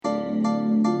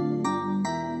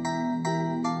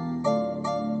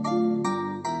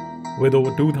With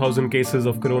over 2,000 cases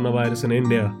of coronavirus in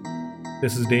India,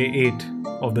 this is day 8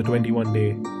 of the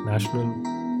 21-day national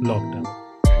lockdown.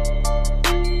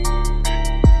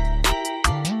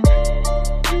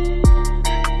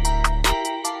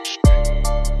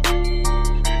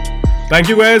 Thank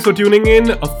you guys for tuning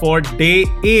in for day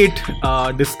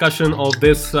 8 discussion of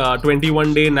this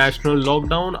 21-day national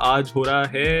lockdown. आज हो रहा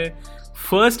है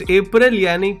 1 अप्रैल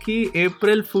यानी कि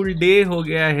April fool day हो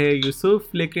गया है यूसुफ,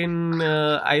 लेकिन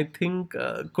आई थिंक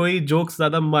कोई जोक्स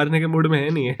ज़्यादा मारने के मूड में है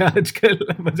नहीं है आजकल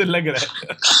मुझे लग रहा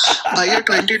है। भाई ये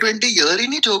 2020 ईयर ही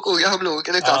नहीं जोक हो गया हम लोगों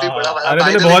के लिए काफी बड़ा। अरे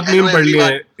मैंने बहुत मीम पढ़ लिए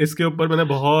हैं इसके ऊपर।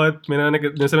 मैंने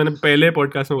जैसे मैंने पहले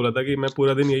पॉडकास्ट में बोला था कि मैं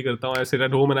पूरा दिन यही करता हूँ। I sit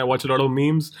at home and I watch a lot of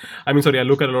memes. I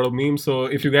look at a lot of memes. So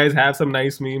if you guys have some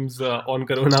nice memes on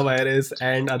corona virus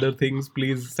and other things,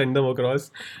 please send them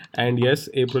across. And yes,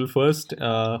 April 1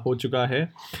 हो चुका है।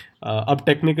 अब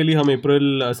technically हम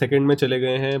अप्रैल 2 में चले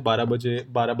गए हैं। 12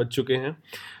 बज चुके हैं।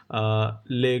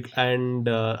 And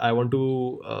I want to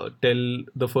tell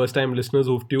the first time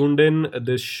listeners who've tuned in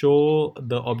this show,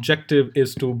 the objective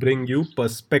is to bring you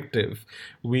perspective.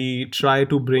 We try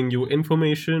to bring you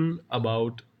information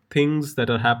about things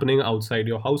that are happening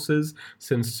outside your houses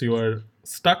since you are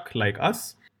stuck like us.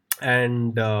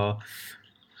 And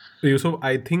Yusuf,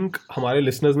 I think हमारे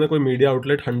listeners में कोई media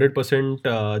outlet 100%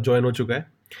 join हो चुका है,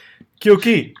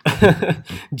 क्योंकि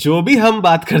जो भी हम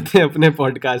बात करते हैं अपने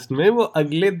पॉडकास्ट में वो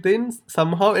अगले दिन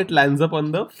somehow it lands up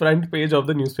on the front page of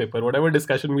the newspaper, whatever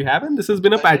discussion we have, and this has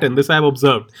been a pattern, this I have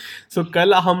observed. So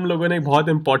कल हम लोगों ने एक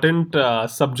बहुत important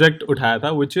subject उठाया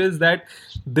था, which is that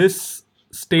this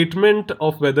statement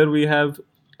of whether we have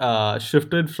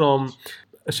shifted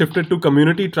to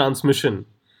community transmission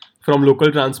from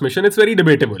local transmission, it's very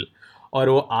debatable. और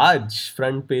वो आज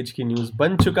फ्रंट पेज की न्यूज़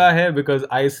बन चुका है because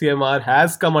ICMR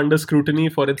has come under scrutiny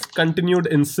for its continued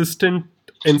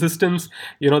insistence,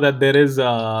 that there is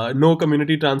no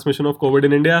community transmission of COVID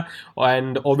in India,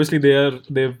 and obviously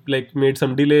they've like made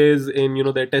some delays in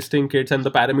their testing kits, and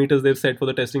the parameters they've set for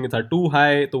the testing kits are too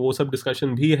high. तो वो सब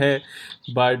discussion भी है,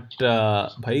 but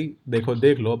भाई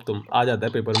देख लो, अब तुम आ जाता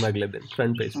है पेपर में अगले दिन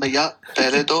फ्रंट पेज। भैया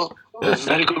पहले तो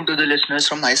welcome to the listeners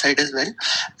from my side as well.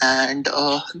 And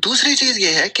दूसरी चीज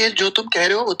ये है कि जो तुम कह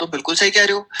रहे हो वो तो बिल्कुल सही कह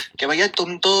रहे हो कि भैया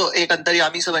तुम तो एक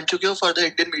अंतर्यामी से बन चुके हो फॉर द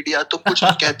इंडियन मीडिया। तुम कुछ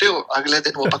कहते हो, अगले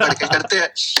दिन वो पकड़ के करते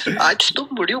हैं। आज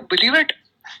तुम वुड यू बिलीव इट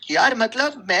यार,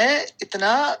 मतलब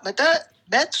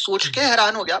मैं सोच के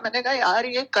हैरान हो गया। मैंने कहा यार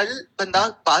ये कल बंदा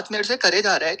बात मेरे से करे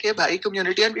जा रहा है कि भाई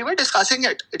community, and we were discussing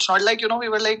it. It's not like we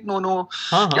were like no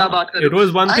क्या बात कर रहे हो। It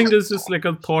was one thing, just like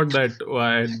a thought that I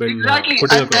had been exactly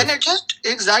putting and across. then it just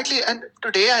exactly, and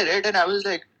today I read and I was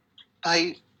like, bhai,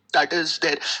 that is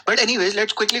there. But anyways,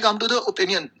 let's quickly come to the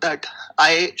opinion that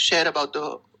I share about the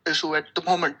issue at the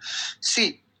moment. See,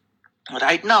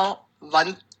 right now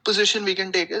one position we can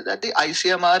take is that the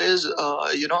ICMR is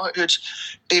it's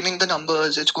taming the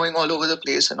numbers, it's going all over the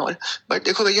place and all. But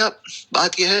देखो भैया,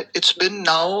 बात ये है, it's been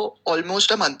now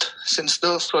almost a month since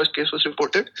the first case was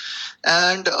reported,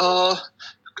 and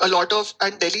a lot of,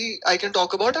 and Delhi I can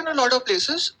talk about, and a lot of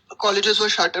places colleges were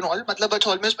shut and all. Matlab it's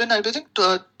almost been, I think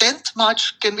 10th March,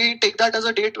 can we take that as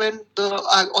a date when the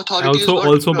authorities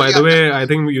also by the way, I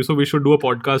think Yusuf, we should do a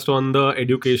podcast on the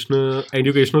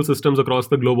educational systems across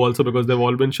the globe also, because they've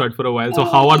all been shut for a while. So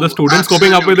how are the students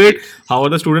coping up with it?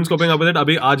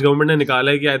 अभी आज government ने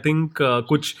निकाला है कि I think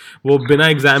कुछ वो बिना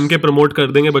exam के प्रमोट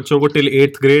कर देंगे बच्चों को till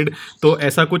 8th grade. तो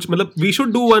ऐसा कुछ, मतलब we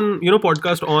should do one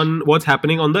podcast on what's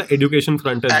happening on the education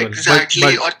front as well.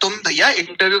 Exactly. और तुम भैया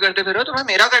इंटरव्यू करते फिर हो, तुम्हें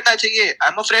मेरा करना चाहिए।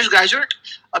 I'm a fresh graduate.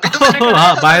 अभी तो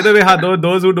मैंने by the way,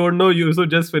 those who don't know, Yusuf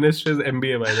just finished his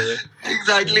MBA, by the way.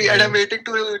 Exactly, and I'm waiting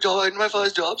to join my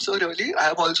first job. So really, I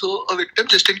am also a victim.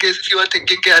 Just in case if you are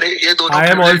thinking कि अरे ये दोनों, I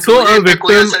am also a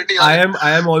victim.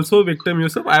 I am also a victim,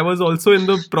 Yusuf. I was also in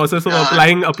the process of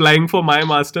applying for my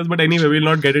masters, but anyway, we'll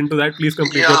not get into that. Please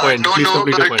complete your point.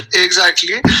 Complete your point.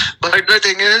 Exactly. But the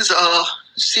thing is,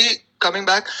 see, coming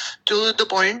back to the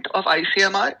point of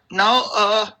ICMR now,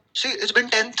 see, it's been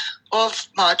 10th of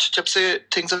March जब से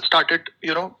things have started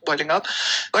boiling up.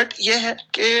 But ये है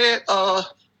कि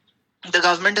the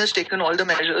government has taken all the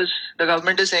measures. The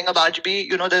government is saying अब आज भी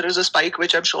there is a spike,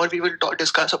 which I'm sure we will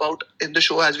discuss about in the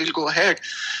show as we'll go ahead.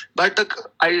 But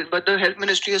the health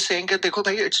ministry is saying that देखो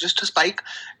भाई, it's just a spike.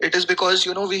 It is because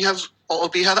we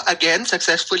have again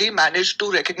successfully managed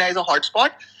to recognize a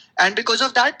hotspot. And because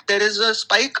of that, there is a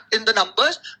spike in the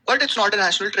numbers, but it's not a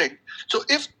national trend. So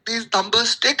if these numbers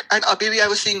stick, and abhi I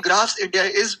was seeing graphs, India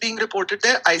is being reported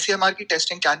there, ICMR ki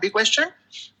testing can be questioned.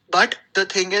 But the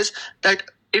thing is that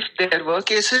if there were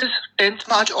cases 10th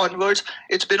March onwards,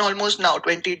 it's been almost now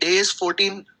 20 days,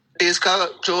 14 days का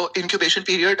जो incubation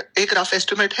period एक rough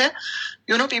estimate है.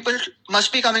 People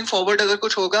must be coming forward अगर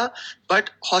कुछ होगा,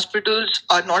 but hospitals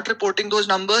are not reporting those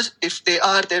numbers. If they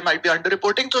are, there might be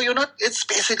underreporting. So it's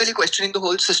basically questioning the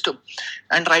whole system.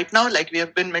 And right now, like we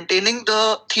have been maintaining the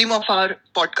theme of our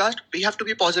podcast, we have to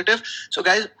be positive. So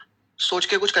guys, सोच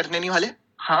के कुछ करने नहीं वाले.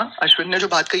 हाँ, अश्विन ने जो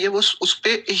बात कही है वो उस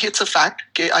पे it's a fact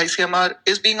कि ICMR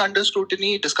is being under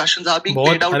scrutiny, discussions are being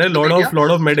played out. अरे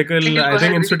lot of medical, Please go I think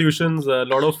ahead, institutions,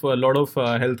 lot of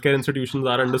healthcare institutions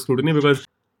are under scrutiny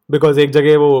because एक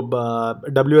जगह वो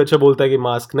WHO बोलता है कि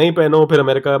mask नहीं पहनो, फिर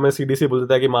अमेरिका में CDC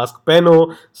बोलता है कि मास्क पहनो.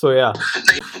 सो या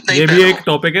ये भी एक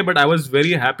टॉपिक है, but I was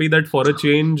very happy that for a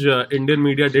change Indian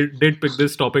media did pick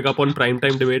this topic up on prime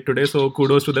time debate today. So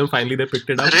kudos to them, finally they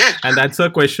picked it up. And that's a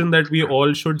question that we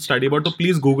all should study about. तो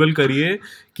please Google करिए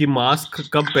कि mask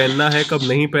कब पहनना है, कब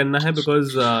नहीं पहनना है,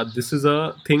 because this is a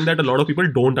thing that a lot of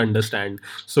people don't understand.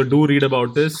 So do read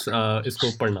about this.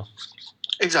 इसको पढ़ना.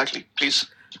 Exactly, please.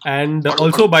 And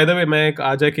also, by the way,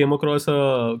 I came across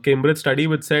a Cambridge study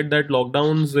which said that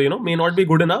lockdowns, may not be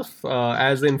good enough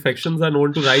as infections are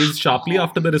known to rise sharply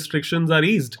after the restrictions are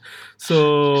eased.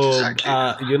 So,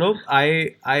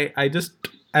 I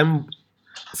just am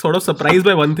sort of surprised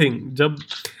by one thing. जब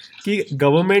कि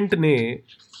government ने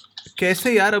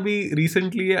कैसे यार अभी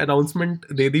recently ये announcement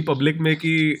दे दी public में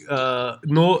कि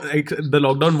no the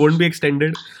lockdown won't be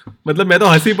extended. मतलब मैं तो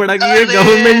हंसी पड़ा कि ये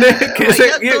गवर्नमेंट ने कैसे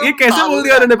ये कैसे बोल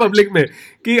दिया उन्होंने पब्लिक में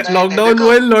कि lockdown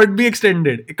will not be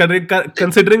extended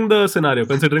considering the scenario.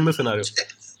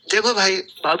 देखो भाई,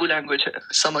 बाबू लैंग्वेज है,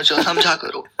 समझो, समझा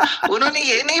करो. उन्होंने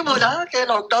ये नहीं बोला कि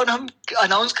लॉकडाउन हम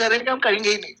अनाउंस करेंगे, हम करेंगे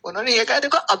ही नहीं. उन्होंने ये कहा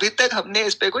देखो अभी तक हमने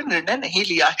इस पे कोई निर्णय नहीं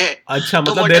लिया है. अच्छा,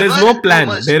 मतलब there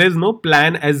is no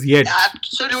plan as yet.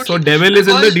 Absolutely. So devil is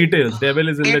in the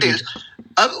details.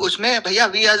 अब उसमें भैया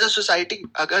वी एज अ सोसाइटी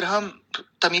अगर हम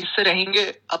तमीज से रहेंगे,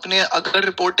 अपने अगर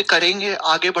रिपोर्ट करेंगे,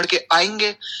 आगे बढ़ के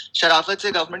आएंगे, शराफत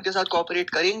से गवर्नमेंट के साथ कोऑपरेट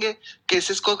करेंगे,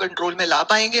 केसेस को कंट्रोल में ला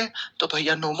पाएंगे, तो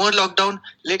भैया नो मोर लॉकडाउन.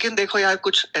 लेकिन देखो यार,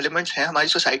 कुछ एलिमेंट्स हैं हमारी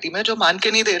सोसाइटी में जो मान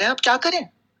के नहीं दे रहे हैं. अब क्या करें?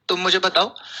 तुम मुझे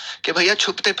बताओ कि भैया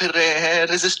छुपते फिर रहे हैं,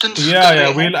 रेजिस्टेंस कर रहे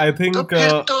हैं. Well, I think तो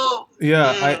फिर तो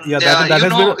that has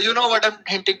been, you know what I'm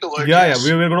hinting towards. Yes.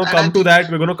 We're going to come to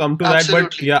that. But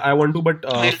Absolutely. I want to. But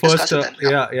We'll first, discuss it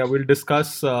then, we'll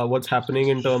discuss what's happening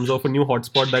in terms of a new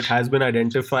hotspot that has been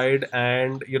identified,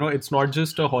 and it's not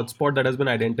just a hotspot that has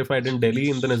been identified in Delhi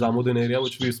in the Nizamuddin area,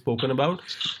 which we've spoken about,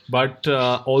 but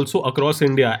also across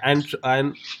India. And I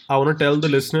want to tell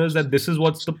the listeners that this is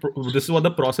what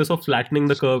the process of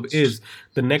flattening the curve is.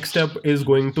 The next step is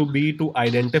going to be to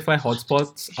identify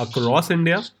hotspots across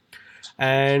India.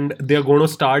 And they are going to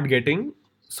start getting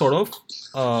sort of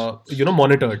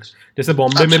monitored. जैसे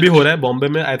बॉम्बे में भी हो रहा है. बॉम्बे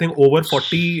में I think over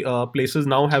 40 places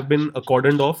now have been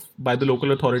cordoned off by the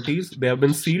local authorities. They have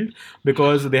been sealed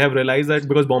because they have realized that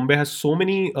because Bombay has so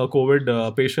many COVID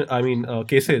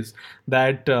cases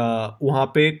that वहाँ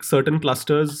पे certain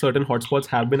clusters, certain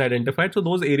hotspots have been identified. So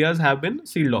those areas have been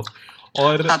sealed off.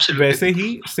 और वैसे ही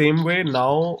same way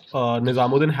now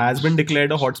Nizamuddin has been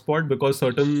declared a hotspot because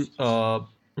certain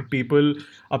people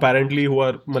apparently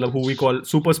who we call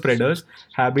super spreaders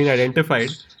have been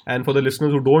identified. And for the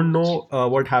listeners who don't know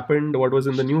what was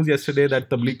in the news yesterday, that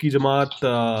Tablighi Jamaat,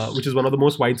 which is one of the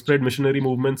most widespread missionary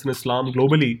movements in Islam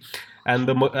globally, and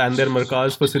their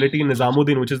Markaz facility in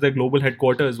Nizamuddin, which is their global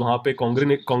headquarters, वहाँ पे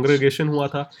congregation हुआ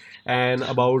था,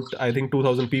 and about I think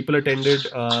 2,000 people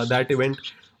attended that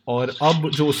event. और अब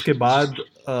जो उसके बाद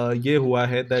ये हुआ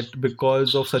है that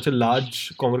because of such a large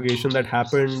congregation that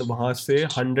happened, वहाँ से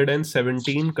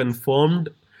 117 confirmed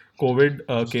COVID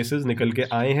cases निकल के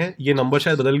आए हैं. ये नंबर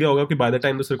शायद बदल गया होगा कि by the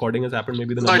time this recording has happened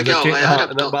maybe the number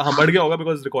बढ़ गया होगा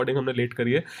because recording हमने late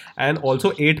करी है. And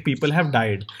also 8 people have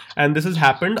died, and this has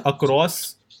happened across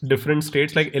different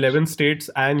states like 11 states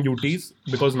and UTs,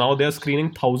 because now they are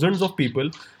screening thousands of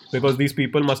people, because these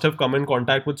people must have come in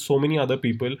contact with so many other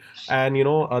people. And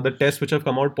the tests which have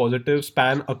come out positive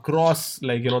span across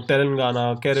like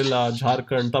Telangana, Kerala,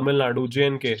 Jharkhand, Tamil Nadu,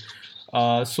 JNK.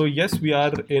 So yes, we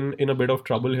are in a bit of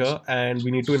trouble here, and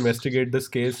we need to investigate this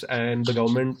case, and the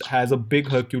government has a big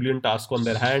Herculean task on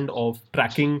their hand of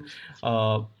tracking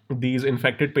these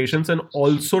infected patients and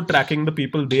also tracking the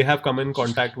people they have come in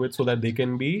contact with so that they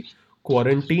can be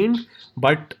quarantined.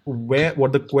 But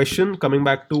what the question, coming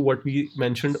back to what we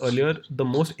mentioned earlier, the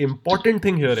most important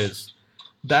thing here is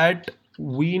that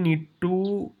we need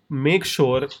to make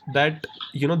sure that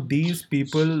these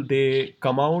people, they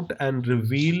come out and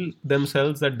reveal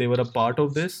themselves that they were a part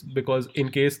of this, because in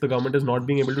case the government is not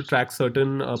being able to track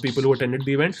certain people who attended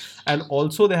the event. And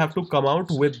also they have to come out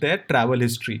with their travel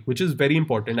history, which is very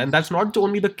important. And that's not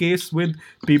only the case with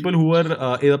people who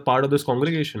were a part of this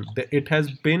congregation. It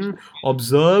has been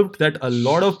observed that a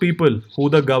lot of people who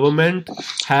the government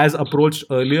has approached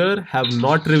earlier have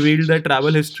not revealed their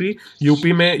travel history. UP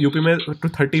में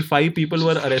 35 people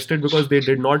were arrested because they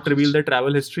did not reveal their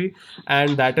travel history,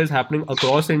 and that is happening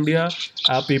across India.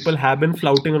 People have been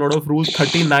flouting a lot of rules.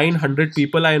 3,900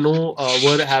 people I know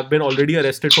have been already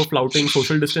arrested for flouting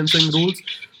social distancing rules.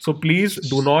 So please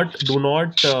do not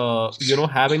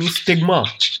have any stigma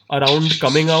around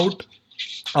coming out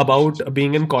about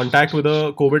being in contact with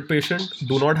a COVID patient.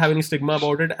 Do not have any stigma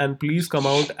about it, and please come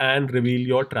out and reveal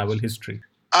your travel history.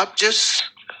 आप जिस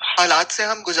हालात से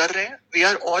हम गुजर रहे हैं, we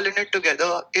are all in it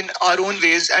together in our own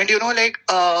ways, and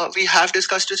we have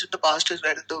discussed this in the past as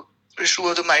well, the issue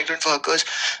of the migrant workers.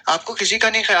 आपको किसी का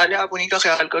नहीं ख्याल है, आप उन्हीं का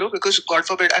ख्याल करो, because God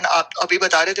forbid. And आप अभी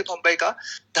बता रहे थे मुंबई का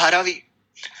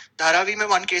Dharavi में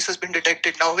one case has been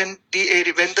detected. Now when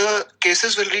the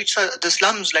cases will reach the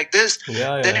slums like this,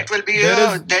 then it will be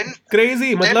then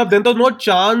crazy. Then there's no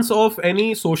chance of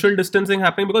any social distancing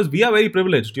happening, because we are very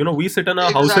privileged. We sit in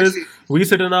our houses.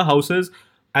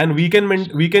 And we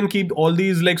can keep all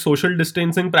these like social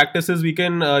distancing practices we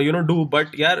can do, but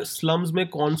यार slums में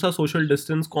कौन सा social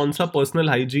distance, कौन सा personal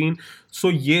hygiene.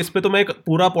 So ये इस पे तो मैं एक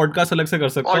पूरा podcast अलग से कर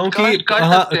सकता हूँ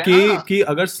कि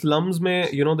अगर slums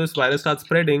में this virus starts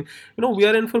spreading, we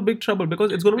are in for big trouble,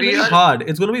 because it's going to be very hard.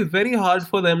 It's going to be very hard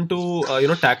for them to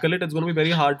tackle it. It's going to be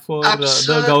very hard for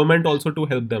the government also to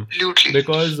help them,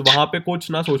 because वहाँ पे कुछ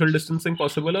ना social distancing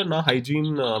possible है, ना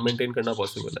hygiene maintain करना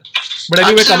possible है. But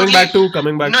anyway, coming back to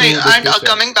coming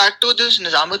back to this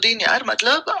Nizamuddin, yaar,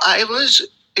 I was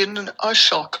in a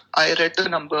shock. I read the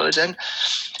numbers, and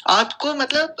aapko,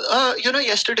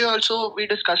 yesterday also we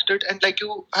discussed it, and like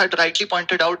you had rightly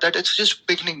pointed out that it's just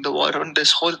beginning. The war on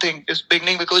this whole thing is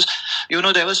beginning, because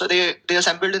they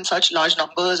assembled in such large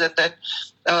numbers, and then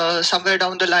somewhere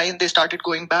down the line they started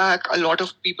going back. A lot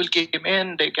of people came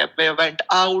in, they went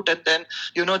out, and then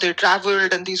they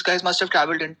traveled, and these guys must have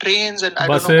traveled in trains and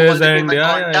buses, and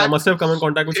must have come in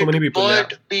contact with so many people. It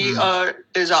would be a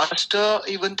disaster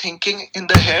even thinking in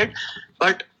the head.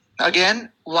 But again,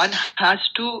 one has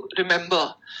to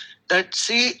remember that,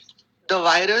 see, the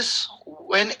virus,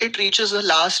 when it reaches the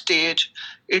last stage,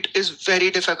 it is very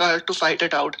difficult to fight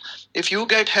it out. If you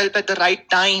get help at the right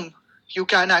time, you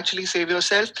can actually save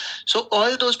yourself. So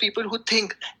all those people who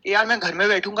think, यार मैं घर में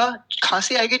बैठूंगा,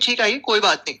 खांसी आएगी, छींक आएगी, कोई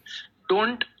बात नहीं.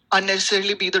 Don't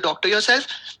unnecessarily be the doctor yourself.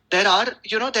 There are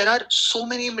so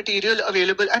many material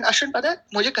available. And Ashwin, पता है,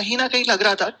 मुझे कहीं ना कहीं लग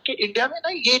रहा था कि इंडिया में ना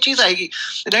ये चीज आएगी.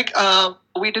 Like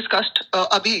we discussed,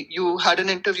 Abhi, you had an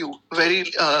interview very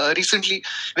recently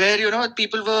where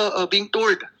people were being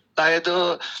told by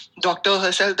the doctor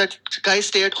herself that guys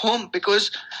stay at home,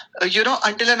 because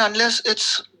until and unless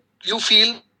you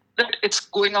feel that it's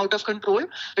going out of control,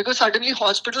 because suddenly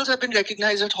hospitals have been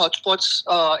recognized as hotspots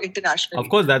internationally. Of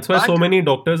course, that's why so many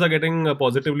doctors are getting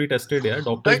positively tested. Yeah,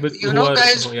 doctors but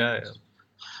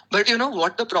But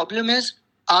what the problem is,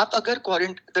 आप अगर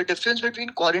the difference between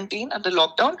quarantine and the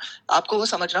lockdown, आपको वो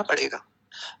समझना पड़ेगा.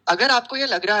 अगर आपको ये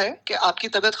लग रहा है कि आपकी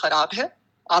तबीयत खराब है,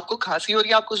 आपको खांसी हो रही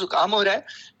है, आपको जुकाम हो रहा है,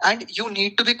 and you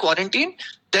need to be quarantined,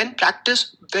 then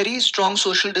practice very strong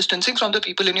social distancing from the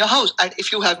people in your house. And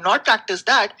if you have not practiced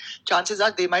that, chances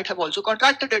are they might have also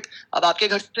contracted it. अब आपके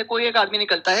घर से कोई एक आदमी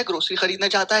निकलता है, grocery खरीदने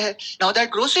जाता है. Now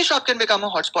that grocery shop can become a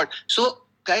hotspot. So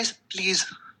guys, please,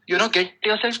 get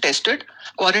yourself tested.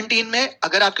 Quarantine में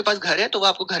अगर आपके पास घर है तो वो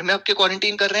आपको घर में आपके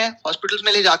क्वारंटीन कर रहे हैं, हॉस्पिटल्स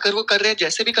में ले जाकर वो कर रहे हैं,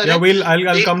 जैसे भी कर रहे हैं.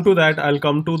 I'll come to that. I'll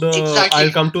come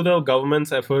to the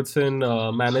government's efforts in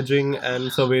managing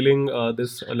and surveilling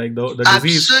this like the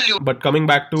disease. Absolutely. But coming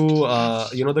back to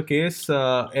the case,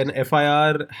 an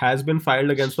FIR has been filed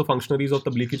against the functionaries of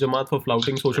Tablighi Jamaat for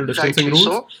flouting social distancing rules.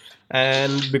 So.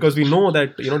 And because we know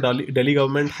that Delhi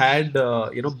government had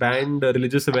banned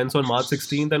religious events on March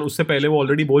 16th, and उससे पहले वो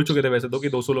already बोल चुके थे वैसे तो कि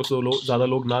 200 लोग ज़्यादा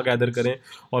लोग ना गैदर करें,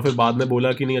 और फिर बाद में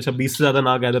बोला कि नहीं, अच्छा 20 से ज़्यादा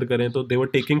ना गैदर करें. तो they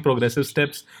were taking progressive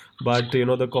steps, but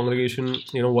the congregation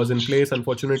was in place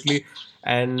unfortunately.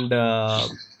 And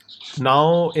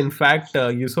now in fact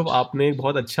Yusuf, आपने एक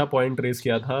बहुत अच्छा पॉइंट रेस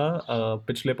किया था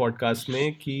पिछले पॉडकास्ट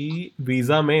में कि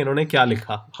वीजा में इन्होंने क्या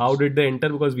लिखा, how did they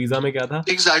enter, because visa में क्या था.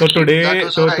 तो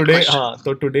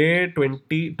today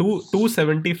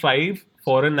 275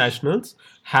 foreign nationals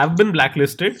have been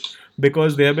blacklisted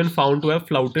because they have been found to have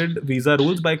flouted visa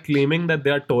rules by claiming that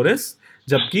they are tourists,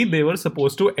 जबकि they were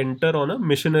supposed to enter on a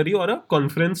missionary or a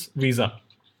conference visa.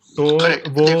 तो correct,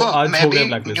 वो देखो आज मैं हो भी गया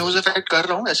blacklist. News effect कर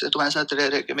रहा हूँ ऐसे तुम्हारे साथ रह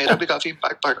रहे के, मेरा भी काफी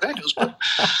इम्पैक्ट पड़ रहा है न्यूज पर.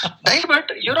 नहीं,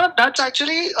 but you know that's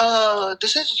actually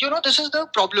this is the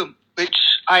problem which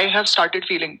I have started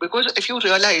feeling, because if you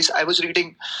realize, I was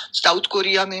reading South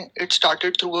Korea mein it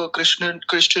started through a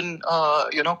Christian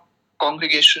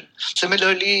congregation.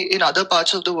 Similarly, in other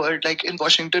parts of the world, like in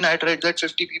Washington, I had read that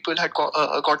 50 people had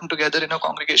gotten together in a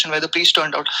congregation where the priest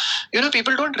turned out.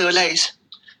 People don't realize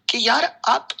कि यार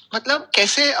आप मतलब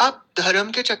कैसे आप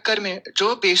धर्म के चक्कर में, जो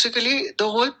basically the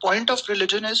whole point of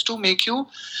religion is to make you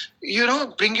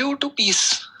bring you to peace,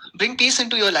 bring peace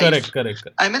into your life. Correct.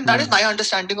 I mean, that is my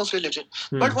understanding of religion.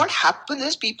 But what happens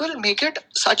is people make it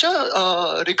such a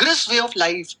rigorous way of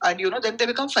life, and then they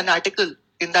become fanatical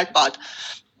in that path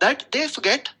that they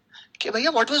forget कि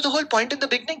भैया what was the whole point in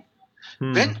the beginning.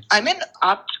 When I mean,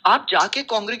 आप जाके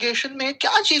congregation में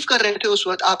क्या achieve कर रहे थे उस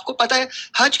वक्त? आपको पता है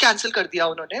हज कैंसिल कर दिया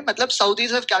उन्होंने, मतलब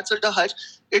साउदीज हैव कैंसिल्ड द हज.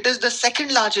 It is the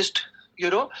second largest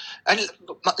and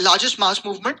largest mass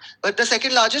movement, but the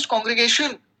second largest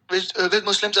congregation with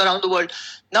Muslims around the world.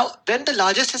 Now, when the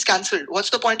largest is cancelled, what's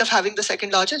the point of having the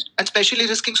second largest, and especially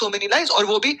risking so many lives? और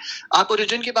वो भी आप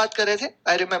origin की बात कर रहे थे.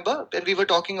 I remember when we were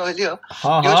talking earlier.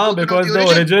 Because the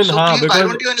origin. So please, why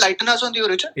don't you enlighten us on the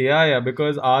origin? Yeah.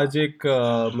 Because आज एक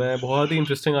मैं बहुत ही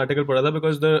interesting article पढ़ा था,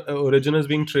 because the origin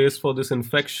is being traced for this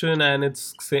infection, and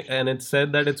it's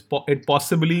said that it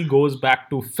possibly goes back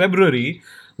to February,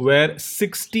 where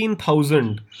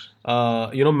 16,000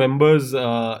 members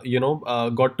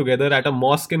got together at a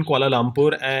mosque in Kuala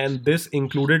Lumpur, and this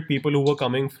included people who were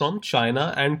coming from China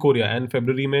and Korea. And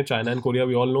February में China and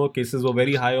Korea, we all know cases were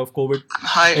very high of COVID.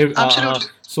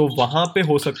 Absolutely. So वहाँ पे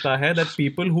हो सकता है that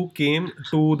people who came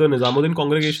to the Nizamuddin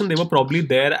congregation, they were probably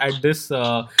there at this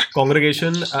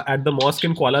congregation at the mosque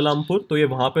in Kuala Lumpur. तो ये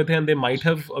वहाँ पे थे, and they might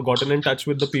have gotten in touch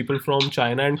with the people from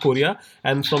China and Korea,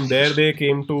 and from there they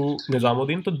came to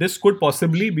Nizamuddin. So this could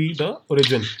possibly be the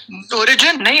origin.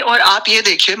 नहीं, और आप ये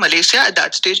देखिए, Malaysia at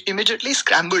that stage immediately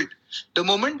scrambled the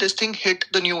moment this thing hit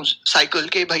the news cycle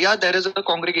कि भैया there is a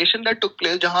congregation that took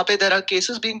place जहाँ पे there are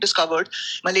cases being discovered.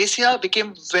 Malaysia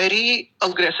became very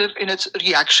aggressive in its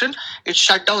reaction. It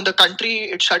shut down the country,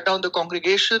 it shut down the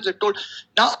congregations. It told,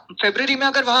 now February में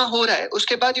अगर वहाँ हो रहा है,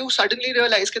 उसके बाद you suddenly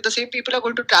realize कि the same people are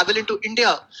going to travel into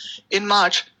India in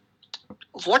March.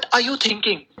 What are you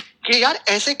thinking? कि यार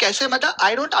ऐसे कैसे, मतलब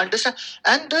I don't understand.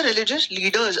 And the religious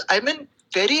leaders, I mean,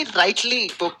 very rightly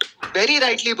booked.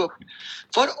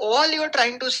 For all you're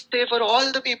trying to say, for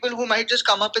all the people who might just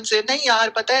come up and say, नहीं यार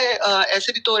पता है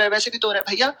ऐसे भी तो हो रहा है, वैसे भी तो हो रहा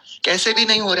है. भैया कैसे भी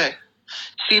नहीं हो रहा है.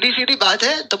 सीधी बात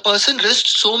है, the person risked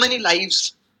so many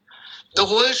lives. The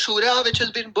whole shura which has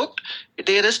been booked,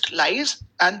 they risked lives,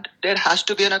 and there has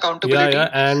to be an accountability. Yeah.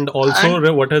 And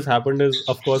also what has happened is,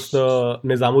 of course, the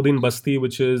Nizamuddin Basti,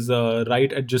 which is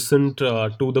right adjacent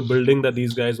to the building that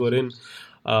these guys were in.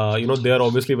 They are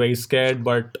obviously very scared,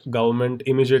 but government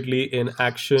immediately in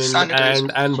action. Sanitized.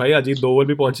 And bhai Ajit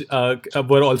Doval bhi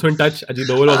were also in touch. Ajit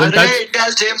Doval was in touch. It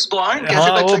has James Bond.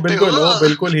 कैसे बच सकते हो?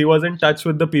 बिल्कुल. He was in touch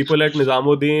with the people at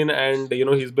Nizamuddin, and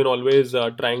he's been always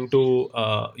trying to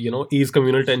ease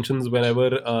communal tensions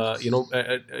whenever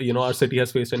our city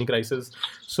has faced any crisis.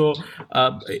 So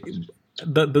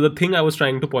the thing I was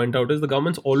trying to point out is the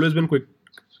government's always been quick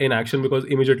in action, because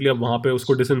immediately अब वहाँ पे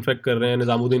उसको disinfect कर रहे हैं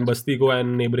निजामुद्दीन बस्ती को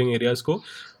and neighboring areas को.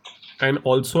 And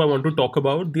also I want to talk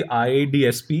about the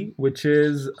IDSP, which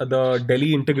is the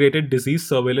Delhi Integrated Disease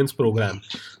Surveillance Program.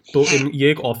 तो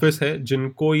ये एक ऑफिस है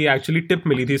जिनको ये एक्चुअली टिप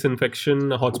मिली थी इस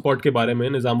इन्फेक्शन हॉटस्पॉट के बारे में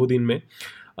निजामुद्दीन में,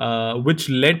 which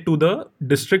led to the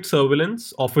district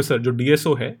surveillance officer जो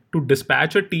DSO है to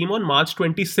dispatch a team on March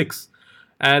 26.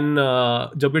 And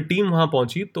जब ये टीम वहाँ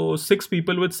पहुंची तो 6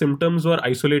 people with symptoms were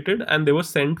isolated and they were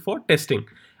sent for testing,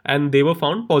 and they were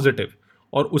found positive.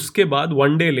 और उसके बाद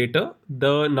 1 day later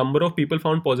the number of people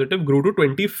found positive grew to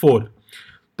 24.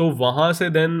 तो वहाँ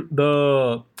से then the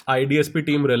IDSP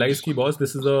team realized कि boss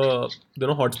this is a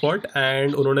hotspot,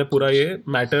 and उन्होंने पूरा ये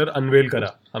matter unveil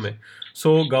करा हमें.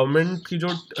 So government की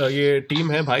जो ये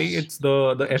team है भाई, it's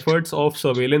the efforts of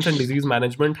surveillance and disease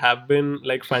management have been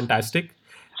like fantastic.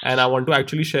 And I want to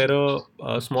actually share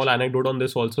a small anecdote on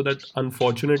this also, that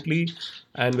unfortunately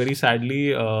and very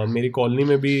sadly मेरी colony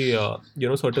में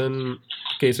भी certain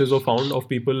cases were found of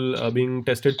people being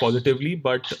tested positively,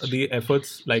 but the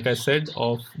efforts, like I said,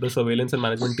 of the surveillance and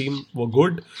management team were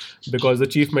good, because the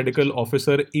chief medical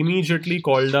officer immediately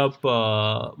called up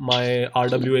my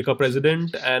RWA ka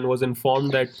president and was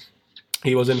informed that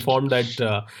he was informed that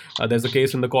there's a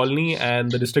case in the colony,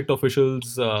 and the district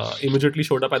officials immediately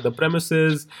showed up at the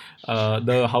premises.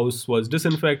 The house was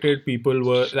disinfected, people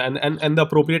were, and the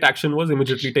appropriate action was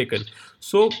immediately taken.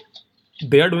 So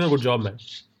they are doing a good job, man.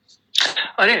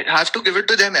 अरे have to give it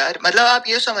to them यार. मतलब आप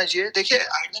ये समझिए, देखिए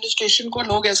administration को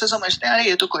लोग ऐसे समझते हैं अरे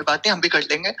ये तो कोई बात नहीं, हम भी कर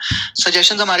लेंगे.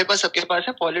 सजेशंस हमारे पास, सबके पास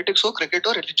है. पॉलिटिक्स हो, क्रिकेट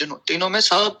हो, रिलीजन हो, तीनों में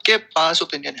सबके पास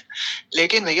ओपिनियन है.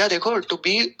 लेकिन भैया देखो, to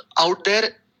be out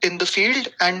there in the field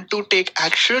and to take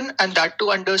action, and that too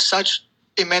under such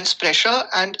immense pressure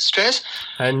and stress,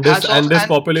 and this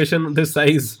population this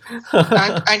size,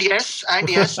 and yes,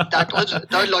 that was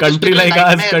the logistical country like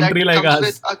us, country that like comes us,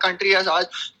 with a country as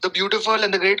ours, the beautiful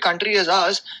and the great country as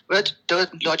ours, with the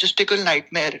logistical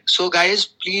nightmare. So guys,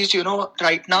 please,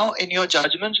 right now in your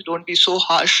judgments, don't be so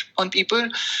harsh on people,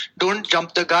 don't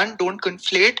jump the gun, don't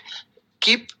conflate,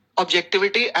 keep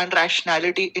objectivity and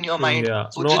rationality in your mind. Yeah,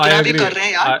 वो no, I जितना भी agree. कर रहे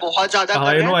हैं यार, बहुत ज्यादा कर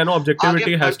रहे हैं. I know objectivity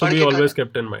आगे has to बढ़ be के always करें.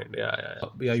 kept in mind.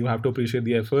 Yeah, you have to appreciate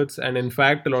the efforts, and in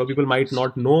fact a lot of people might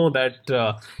not know that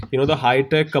the high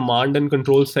tech command and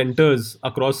control centers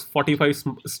across 45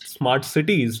 smart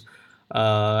cities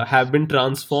have been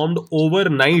transformed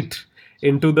overnight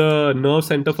into the nerve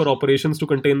center for operations to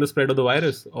contain the spread of the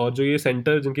virus. और जो ये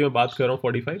center जिनकी मैं बात कर रहा हूँ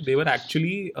 45, they were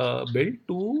actually built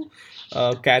to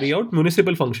carry out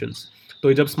municipal functions.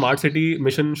 तो जब स्मार्ट सिटी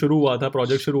मिशन शुरू हुआ था,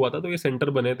 प्रोजेक्ट शुरू हुआ था, तो ये सेंटर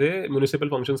बने थे म्यूनिसिपल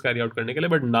फंक्शंस कैरी आउट करने के लिए.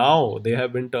 But now they have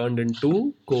been turned into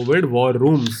covid war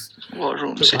rooms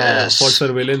for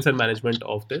surveillance and management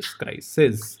of this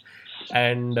crisis.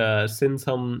 And since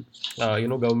हम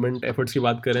गवर्नमेंट एफर्ट्स की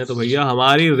बात कर रहे हैं, तो भैया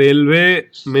हमारी railway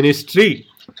ministry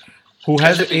who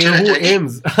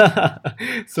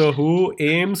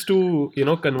aims to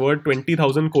convert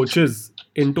 20,000 coaches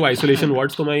into isolation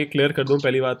wards. तो मैं ये क्लियर कर दूं,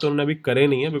 पहली बात तो उन्होंने अभी करे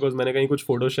नहीं है, बिकॉज मैंने कहीं कुछ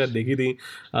फोटो शायद देखी थी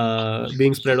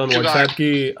बीइंग स्प्रेड ऑन व्हाट्सएप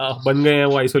की बन गए हैं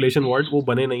वो आइसोलेशन वार्ड. वो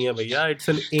बने नहीं है भैया. It's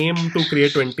an aim to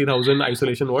create 20,000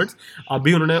 isolation wards.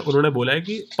 अभी उन्होंने बोला है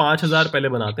कि 5,000 पहले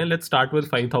बनाते हैं. Let's start with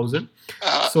 5,000.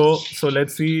 So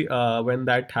let's see when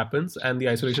that happens and the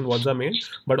isolation wards are made.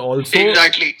 But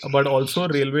also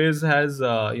Railways has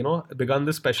begun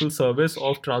this special service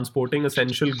of transporting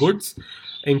essential goods,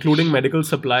 including medical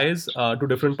supplies, to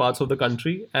different parts of the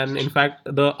country. And in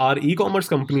fact our e-commerce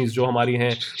companies जो हमारी हैं,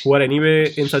 who are anyway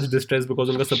in such distress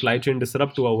because उनका supply chain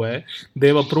disrupt हुआ है,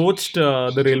 they've approached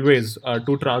the railways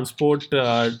to transport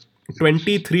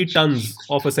 23 tons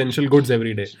of essential goods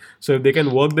every day. So if they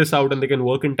can work this out and they can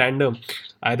work in tandem,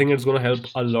 I think it's going to help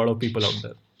a lot of people out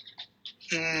there.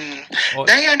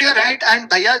 नहीं, and you right. And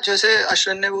भैया जैसे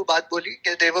अश्विन ने वो बात बोली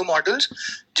कि दे वर models,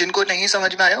 जिनको नहीं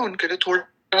समझ में आया उनके लिए थोड़ा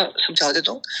समझा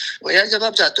देता हूँ. भैया जब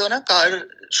आप जाते हो ना कार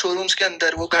शोरूम्स के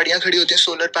अंदर, वो गाड़ियां खड़ी होती हैं,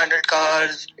 solar panel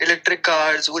cars, electric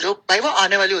cars, वो जो भाई वो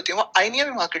आने वाली होती है, वो आई नहीं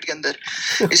है मार्केट के अंदर.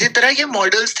 इसी तरह ये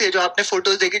मॉडल्स थे जो आपने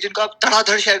फोटोज देखी, जिनको आप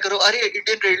धड़ाधड़ शेयर करो, अरे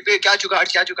इंडियन रेलवे क्या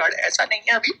जुगाड़. ऐसा नहीं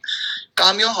है अभी.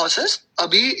 काम योर हॉर्सेस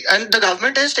अभी, and the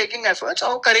government is taking efforts,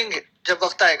 और करेंगे जब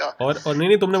वक्त आएगा. और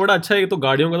नहीं, तुमने बड़ा अच्छा है. ये तो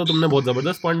गाड़ियों का तो तुमने बहुत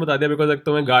जबरदस्त पॉइंट बता दिया, बिकॉज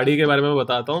तो मैं गाड़ी के बारे में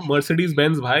बताता हूँ. मर्सिडीज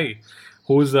बेंज भाई,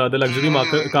 who's the luxury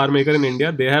car maker in India,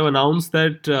 they have announced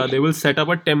that they will set up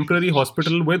a temporary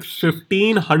hospital with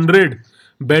 1,500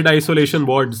 bed isolation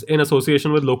wards in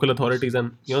association with local authorities,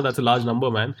 and that's a large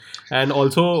number, man. And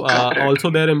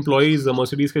also their employees,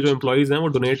 Mercedes के जो employees हैं, वो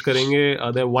donate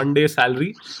करेंगे their one day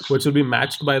salary, which will be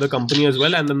matched by the company as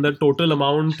well, and then the total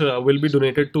amount will be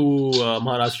donated to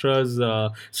Maharashtra's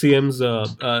CM's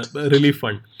relief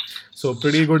fund. So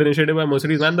pretty good initiative by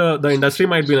Mercedes, man. The industry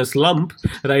might be in a slump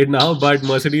right now, but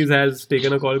Mercedes has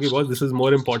taken a call because this is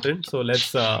more important. So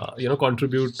let's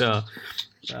contribute.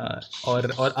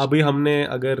 और अभी हमने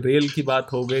अगर rail की बात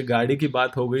हो गई, गाड़ी की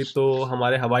बात हो गई, तो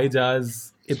हमारे हवाई जहाज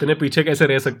इतने पीछे कैसे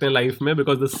रह सकते हैं लाइफ में?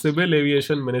 Because the civil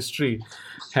aviation ministry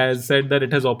has said that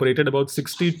it has operated about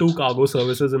 62 cargo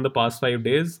services in the past 5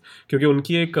 days, क्योंकि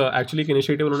उनकी एक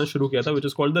इनिशिएटिव उन्होंने शुरू किया था, which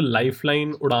is called the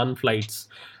lifeline Udan flights.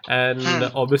 And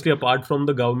obviously apart from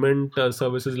the government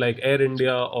services like Air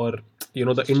India or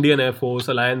the Indian Air Force,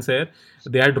 Alliance Air,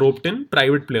 they had roped in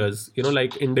private players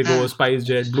like Indigo,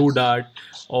 SpiceJet, Blue Dart,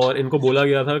 और इनको बोला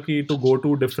गया था कि to go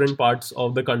to different parts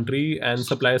of the country and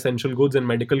supply essential goods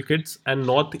and medical kits, and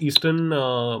northeastern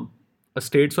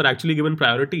states were actually given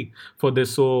priority for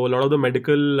this. So a lot of the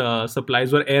medical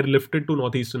supplies were airlifted to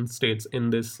northeastern states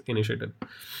in this initiative.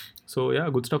 So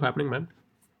yeah, good stuff happening, man.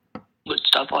 Good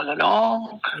stuff all along.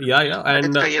 Yeah,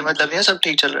 and ये मतलब ये सब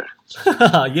ठीक चल रहा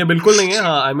है. ये बिल्कुल नहीं है.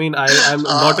 I mean, I'm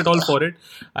not at all for it.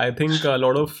 I think a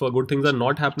lot of good things are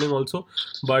not happening also.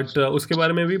 But उसके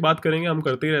बारे में भी बात करेंगे, हम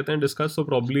करते ही रहते हैं discuss. So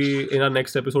probably in our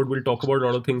next episode we'll talk about a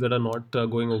lot of things that are not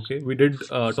going okay. We did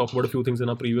talk about a few things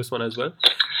in our previous one as well.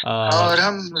 और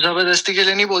हम जबरदस्ती के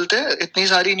लिए नहीं बोलते, इतनी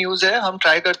सारी news है, हम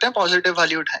ट्राई करते हैं पॉजिटिव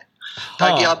वाली उठाएं,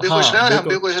 ताकि आप भी खुश रहें और हम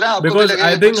भी खुश रहें, आपको भी बिकॉज लगे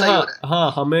आई कुछ थिंक सही हो रहा है।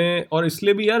 हाँ हमें, और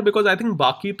इसलिए भी यार बिकॉज आई थिंक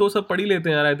बाकी तो सब पढ़ ही लेते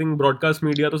हैं यार, आई थिंक ब्रॉडकास्ट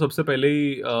मीडिया तो सबसे पहले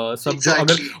ही सब जो अगर,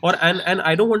 एग्जैक्टली। और and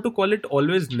I don't want to call it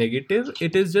always negative,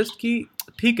 it is just कि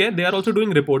ठीक है they are also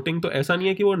doing reporting, तो ऐसा नहीं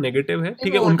है कि वो नेगेटिव है,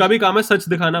 ठीक है वो उनका भी काम है सच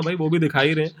दिखाना भाई, वो भी दिखा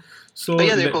ही रहे हैं, सो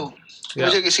भैया देखो, या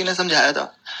मुझे किसी ने समझाया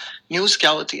था न्यूज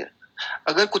क्या होती है।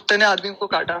 अगर कुत्ते ने आदमी को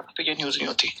काटा तो ये न्यूज नहीं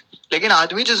होती, लेकिन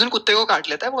आदमी जिस दिन कुत्ते को काट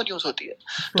लेता है वो न्यूज होती है।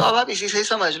 तो अब आप इसी से ही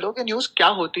समझ लो कि न्यूज क्या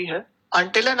होती है,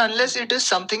 until and unless it is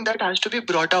something that has to be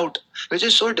brought out, which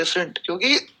is so different,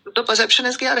 क्योंकि तो परसेप्शन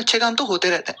है कि यार अच्छे काम तो होते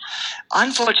रहते हैं।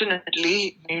 अनफॉर्चुनेटली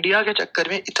मीडिया के चक्कर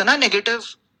में इतना नेगेटिव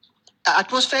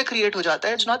atmosphere create हो जाता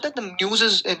है. It's not that the news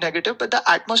is negative, but the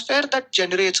atmosphere that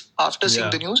generates after seeing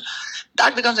yeah the news,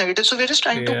 that becomes negative. So we're just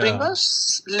trying to bring yeah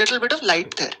a little bit of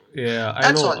light there. Yeah,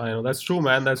 That's all. I know, that's true,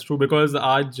 man, that's true. Because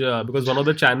आज because one of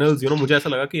the channels, मुझे ऐसा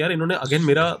लगा कि यार इन्होंने again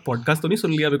मेरा podcast तो नहीं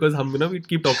सुन लिया, because हम we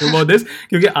keep talking about this,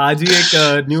 क्योंकि आज ही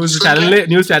एक न्यूज़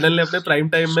चैनल ने अपने प्राइम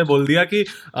टाइम में बोल दिया कि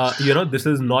this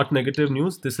is not negative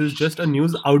news, this is just a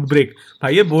news outbreak.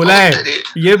 भाई ये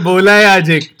बोला है आज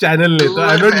एक चैनल ने, तो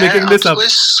I'm not making this up.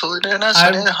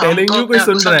 I'm telling you कोई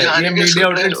सुन रहा है, ये मीडिया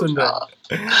आउटलेट सुन रहा है.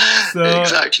 So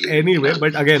anyway,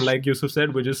 but again, like Yusuf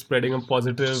said, we're just spreading a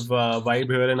positive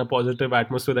vibe here and a positive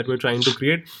atmosphere that we're trying to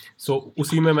create. So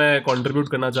उसी में मैं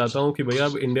contribute करना चाहता हूँ कि भैया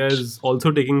India is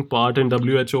also taking part in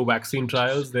WHO vaccine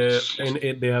trials.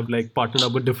 They have like partnered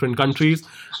up with different countries,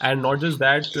 and not just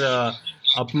that.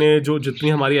 अपने जो जितनी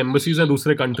हमारी एम्बेसीज हैं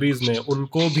दूसरे कंट्रीज़ में,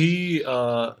 उनको भी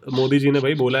मोदी जी ने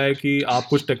भाई बोला है कि आप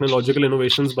कुछ टेक्नोलॉजिकल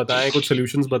इनोवेशंस बताएं, कुछ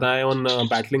सोल्यूशंस बताएं on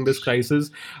battling this crisis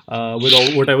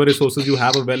with what ever resources you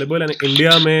have available. And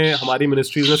India में हमारी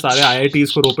मिनिस्ट्रीज ने सारे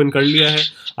IITs को ओपन कर लिया है.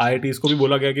 IITs को भी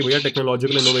बोला गया कि भैया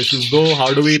टेक्नोलॉजिकल इनोवेशंस दो,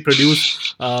 how do we produce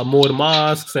more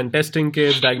masks and testing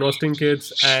kits, diagnostic kits,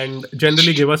 and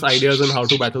generally give us ideas on how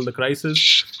to battle the crisis.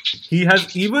 He has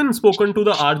even spoken to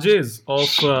the RJs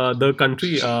of the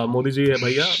country. Modi ji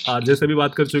भैया RJ से भी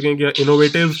बात कर चुके हैं कि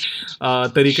innovative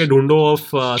तरीके ढूंढो of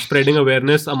spreading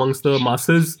awareness amongst the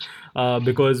masses,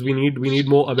 because we need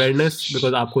more awareness.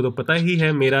 Because आपको तो पता ही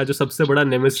है मेरा जो सबसे बड़ा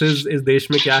नेमेसिस इस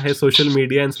देश में क्या है, social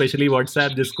media and specially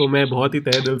WhatsApp, जिसको मैं बहुत ही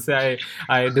तहे दिल से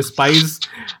आई despise.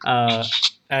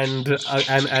 And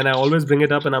I always bring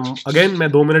it up, and again मैं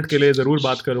 2 मिनट के लिए ज़रूर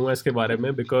बात करूँगा इसके बारे में,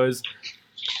 because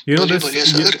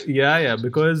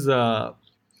because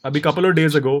अभी couple of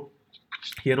days ago,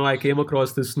 I came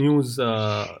across this news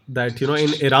that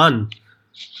in Iran,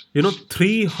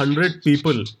 300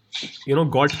 people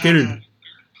got killed,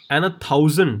 and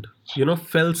 1,000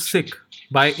 fell sick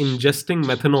by ingesting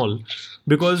methanol,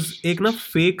 because एक ना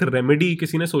फेक रेमेडी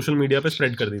किसी ने सोशल मीडिया पे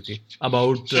स्प्रेड कर दी थी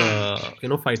about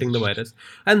fighting the virus.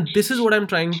 And this is what I am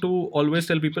trying to always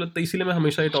tell people. तो इसीलिए मैं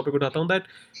हमेशा ये टॉपिक उठाता हूँ that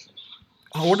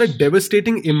what a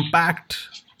devastating impact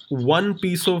one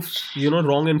piece of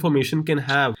wrong information can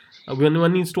have. When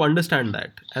one needs to understand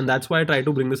that, and that's why I try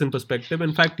to bring this in perspective.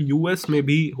 In fact, US में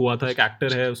भी हुआ था, एक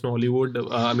actor है उसने Hollywood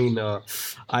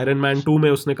Iron Man 2 में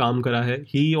उसने काम करा है.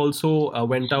 He also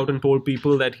went out and told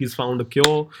people that he's found a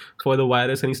cure for the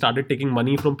virus, and he started taking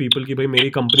money from people कि भाई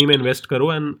मेरी कंपनी में इन्वेस्ट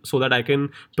करो, and so that I can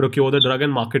procure the drug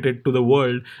and market it to the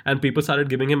world. And people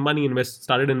started giving him money,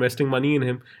 started investing money in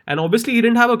him, and obviously he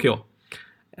didn't have a cure.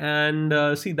 And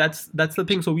see, that's the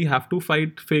thing. So we have to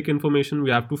fight fake information,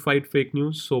 we have to fight fake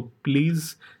news. So please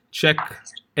check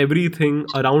everything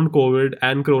around COVID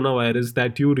and coronavirus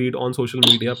that you read on social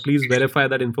media. Please verify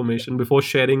that information before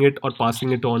sharing it or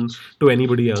passing it on to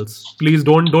anybody else. Please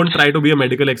don't try to be a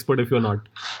medical expert if you're not.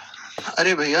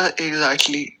 अरे भैया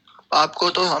exactly, आपको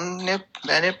तो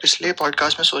मैंने पिछले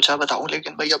podcast में सोचा बताऊं,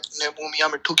 लेकिन भाई अपने मुंह मियां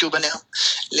मिट्ठू क्यों बने हम.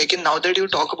 लेकिन now that you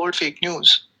talk about fake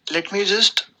news, let me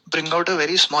just bring out a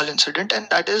very small incident, and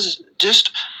that is just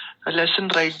a lesson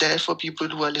right there for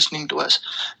people who are listening to us.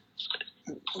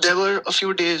 There were a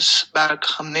few days back,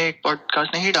 हमने एक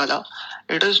podcast नहीं डाला.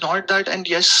 It is not that,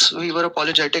 and yes, we were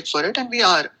apologetic for it, and we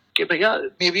are. कि भैया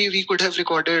maybe we could have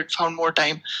recorded, found more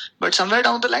time, but somewhere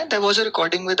down the line there was a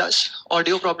recording with us.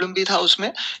 Audio problem भी था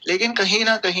उसमें, लेकिन कहीं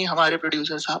ना कहीं हमारे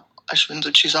प्रोड्यूसर साहब अश्विन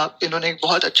सुच्ची साहब, इन्होंने एक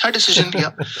बहुत अच्छा डिसीजन लिया.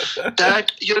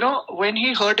 that when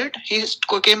he heard it, he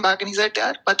came back and he said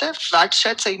यार पता है फैक्ट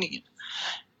शायद सही नहीं है.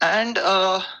 and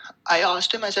I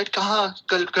asked him, I said कहाँ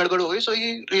गड़बड़ हो गई. So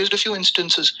he raised a few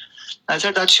instances. I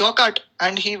said that's your cut,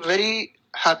 and he very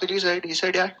happily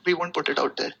said yeah, we won't put it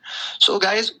out there. So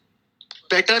guys,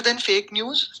 better than fake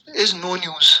news is no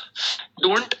news.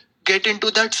 Don't get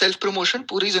into that self promotion.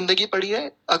 पूरी जिंदगी पड़ी है,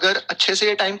 अगर अच्छे से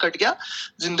ये time cut गया,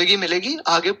 जिंदगी मिलेगी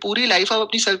आगे, पूरी लाइफ आप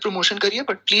अपनी सेल्फ प्रमोशन करिए,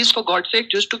 but please for God's sake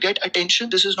just to get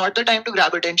attention, this is not the time to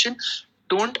grab attention.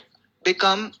 Don't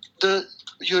become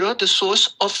the source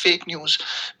of fake news,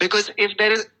 because if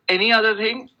there is any other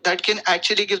thing that can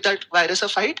actually give that virus a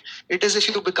fight, it is if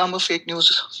you become a fake news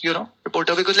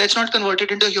reporter, because let's not convert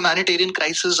it into a humanitarian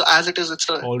crisis as it is. It's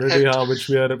a already which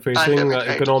we are facing pandemic,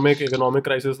 right? economic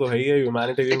crisis तो है ही है,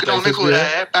 humanitarian economic crisis हो भी रहा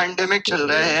है, है, pandemic चल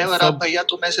रहा है, और आप भैया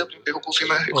तुम ऐसे अपनी बेवकूफी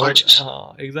में और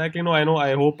exactly. No,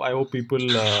 I hope people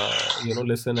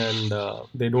listen and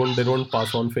they don't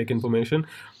pass on fake information.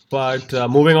 But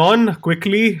moving on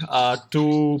quickly to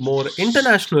more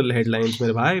international headlines,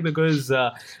 मेरे भाई, because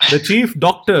the chief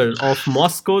doctor of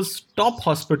Moscow's top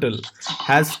hospital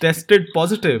has tested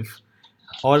positive.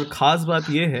 और खास बात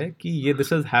ये है कि ये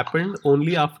this has happened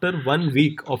only after 1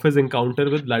 week of his encounter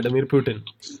with Vladimir Putin.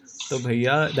 तो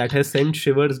भैया that has sent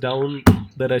shivers down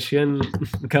the Russian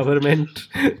government.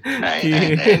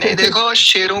 नहीं, देखो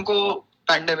शेरों को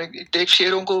पैंडेमिक, देख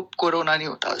शेरों को कोरोना नहीं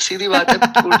होता, सीधी बात है।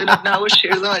 पुतिन अपना वो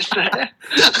शेर समझता है।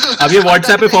 अब ये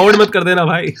व्हाट्सएप पे फॉरवर्ड मत कर देना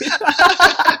भाई।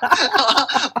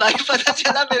 भाई पता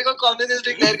चला मेरे को कम्युनिस्ट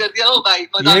डिक्लेयर कर दिया, ओ भाई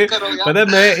मजाक करोगे। पता है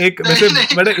मैं एक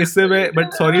वैसे इससे मैं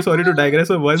but sorry to digress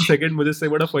for 1 second, मुझे इससे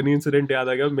बड़ा फनी इंसिडेंट याद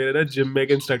आ गया। मेरे ना जिम में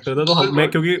एक इंस्ट्रक्टर था, तो मैं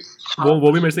क्योंकि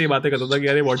वो भी मेरे से ये बातें करता था कि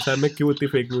यार ये व्हाट्सएप में क्यों इतनी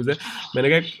फेक न्यूज़ है।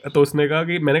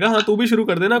 मैंने कहा हाँ तू भी शुरू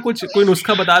कर देना, कोई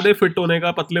नुस्खा बता दे फिट होने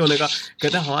का, पतले होने का।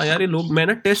 कहते हैं हाँ यार ये लोग, मैं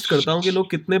ना टेस्ट करता हूँ कि लोग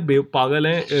कितने पागल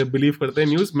हैं, बिलीव करते हैं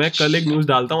न्यूज़। मैं कल एक न्यूज़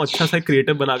डालता हूँ, अच्छा सा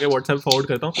क्रिएटिव बना के व्हाट्सएप फॉरवर्ड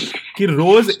करता हूँ कि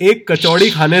रोज एक कचौड़ी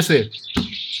खाने से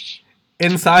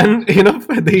इंसान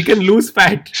he can lose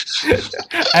fat.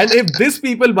 And if these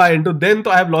people buy into, then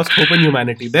तो I have lost hope in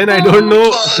humanity. Then I don't know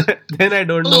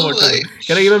what to do.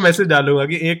 कह रहा कि मैं मैसेज डालूंगा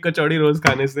कि एक कचौड़ी रोज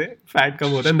खाने से फैट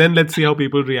कम होता है, then let's see how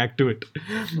people react to it.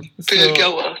 फिर क्या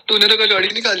हुआ, तूने तो कचौड़ी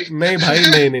नहीं खा ली? नहीं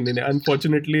भाई, नहीं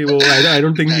unfortunately वो I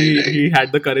don't think he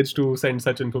had the courage to send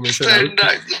such information out.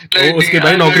 वो उसके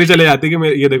भाई नौकरी चले जाती कि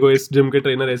ये देखो इस जिम के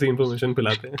ट्रेनर ऐसी इन्फॉर्मेशन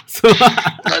फैलाते हैं। So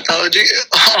बताओ जी,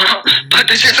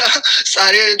 पता चला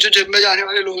सारे जो जिम में जाने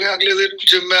वाले लोग हैं अगले दिन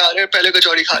जिम में आ रहे हैं, पहले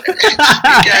कचौड़ी खा रहे हैं।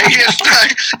 क्या है ये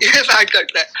फैट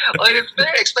कट रहा है, और इसमें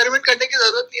एक्सपेरिमेंट करने की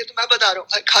जरूरत नहीं है। तो मैं बता रहा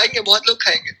हूँ खाएंगे, बहुत लोग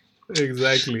खाएंगे।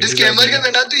 एग्जैक्टली डिस्क्लेमर के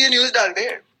बिना तो ये न्यूज़ डाल दे।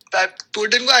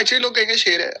 पुतिन को एक्चुअली लोग कहेंगे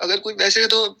शेर है, अगर कोई वैसे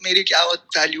तो मेरी क्या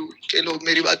वैल्यू के लोग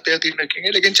मेरी बात पे यकीन रखेंगे,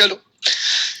 लेकिन चलो।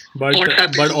 But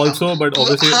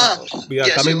obviously,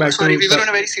 coming back to, we were on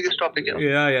a very serious topic.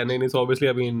 No, so obviously,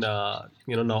 I mean,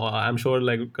 now I'm sure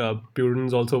like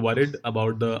Putin's also worried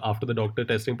about after the doctor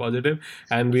testing positive,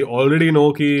 and we already know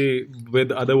कि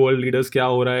with other world leaders क्या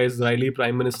हो रहा है. Israeli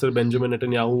Prime Minister Benjamin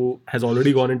Netanyahu has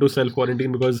already gone into self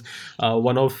quarantine because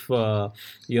one of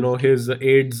his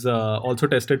aides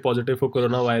also tested positive for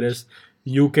coronavirus.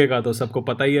 UK का तो सबको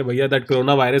पता ही है भैया, that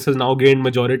coronavirus has now gained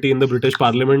majority in the British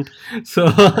Parliament. So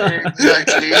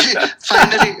exactly.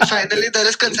 Finally there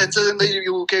is consensus in the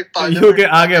UK Parliament. UK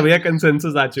आ गया भैया,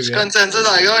 consensus आ चुके हैं। Consensus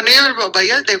आ गया। नहीं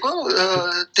भैया देखो,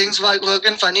 things work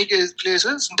in funny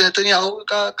places. Netanyahu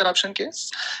का corruption case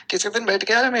किसी दिन बैठ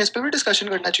के यार हमें इस पे भी डिस्कशन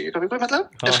करना चाहिए कभी, कोई मतलब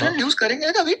डिफरेंट न्यूज़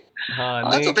करेंगे कभी। हाँ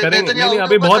नहीं करेंगे, नहीं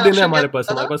अभी बहुत दिन है हमारे पास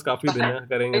काफी दिन है,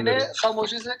 करेंगे।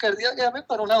 खामोशी से कर दिया कि हमें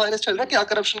कोरोना वायरस चल रहा है, क्या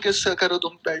करप्शन केस करो,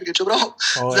 तुम बैठ के चुप रहो,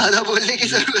 ज्यादा बोलने की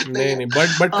जरूरत नहीं।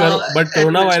 बट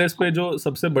कोरोना वायरस पे जो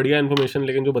सबसे बढ़िया इन्फॉर्मेशन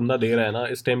लेकिन जो बंदा दे रहा है ना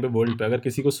इस टाइम पे वर्ल्ड पे, अगर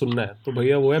किसी को सुनना है तो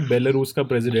भैया वो है बेलारूस का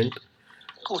प्रेसिडेंट।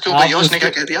 क्यों भैया, उसने क्या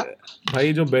कह दिया?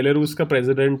 भाई जो बेलारूस का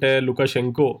प्रेसिडेंट है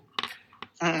Lukashenko,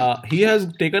 he has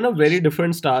taken a very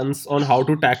different stance on how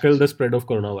to tackle the spread of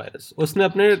coronavirus. उसने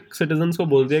अपने citizens को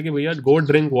बोल दिया कि भैया go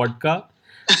drink vodka,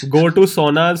 go to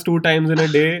saunas 2 times in a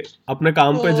day, अपने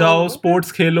काम पे जाओ,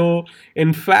 sports Khelo.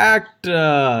 In fact,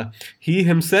 he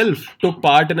himself took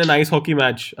part in an ice hockey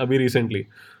match अभी recently.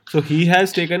 So he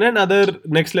has taken another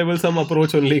next level some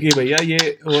approach only कि भैया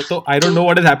ये वो तो I don't know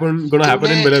what is gonna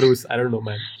happen in Belarus. I don't know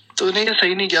man. तूने ये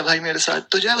सही नहीं किया भाई मेरे साथ।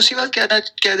 तुझे उसी वक्त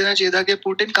कह देना चाहिए था कि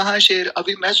पुतिन कहाँ शेर।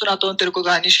 अभी मैं सुनाता हूँ तेरे को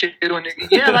कहानी शेर होने की।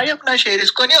 ये भाई अपना शेर,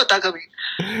 इसको नहीं होता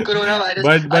कभी corona virus.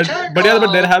 but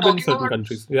there have been certain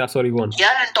countries. Yeah, sorry, go on.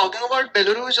 Yeah, and talking about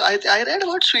Belarus, I read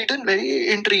about Sweden. Very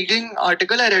intriguing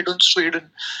article I read on Sweden.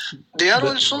 They are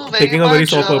also taking a very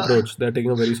soft approach. They're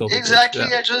taking a very soft exactly,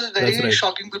 approach. It was very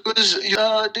shocking because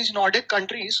these Nordic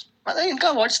countries, मतलब इनका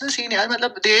what's the scene यार,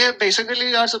 मतलब they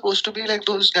basically are supposed to be like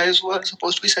those guys who are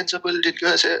supposed to be sensible, जिनकी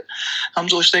वजह से हम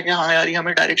सोचते हैं कि हाँ यार ये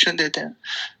हमें डायरेक्शन देते हैं।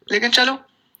 लेकिन चलो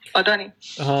पता नहीं,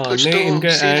 हाँ कुछ नहीं तो इनके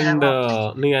सीन है एंड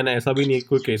वहाँ पे। नहीं एंड ऐसा भी नहीं है कि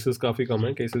कोई केसेस काफ़ी कम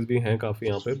है, केसेस भी हैं काफ़ी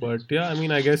यहाँ पे, but yeah I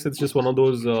mean I guess it's just one of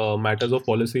those matters of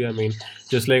policy. I mean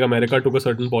just like America took a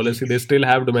certain policy, they still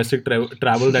have domestic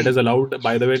travel that is allowed.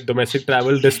 By the way, domestic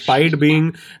travel, despite being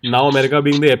now America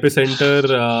being the epicenter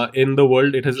in the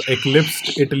world, it has eclipsed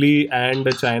Italy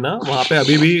and China. वहाँ पे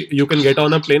अभी भी you can get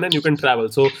on a plane and you can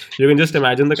travel. So you can just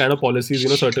imagine the kind of policies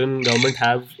certain government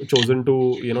have chosen to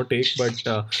take. But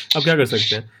अब क्या कर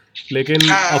सकते हैं. लेकिन of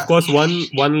हाँ, course one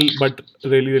but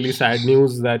really sad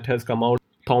news that has come out.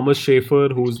 Thomas Schaefer,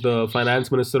 who's the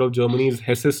finance minister of Germany's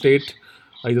Hesse state,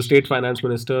 he's a state finance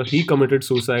minister. He committed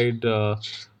suicide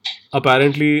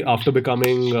apparently after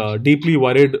becoming deeply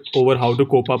worried over how to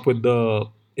cope up with the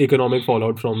economic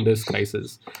fallout from this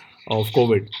crisis of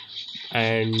COVID.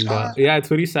 And हाँ, yeah, it's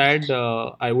very sad.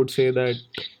 I would say that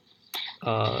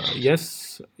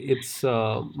yes, it's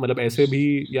मतलब ऐसे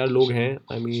भी यार लोग हैं.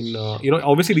 I mean,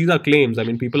 obviously these are claims. I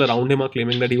mean, people around him are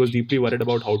claiming that he was deeply worried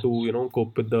about how to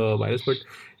cope with the virus. But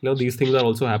these things are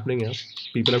also happening. Yeah,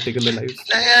 people have taken their lives.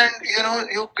 and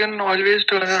you can always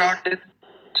turn around and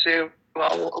say,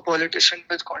 wow, a politician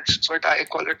with conscience, but I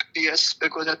call it BS,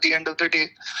 because at the end of the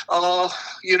day,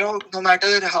 no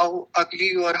matter how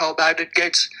ugly or how bad it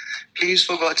gets, please,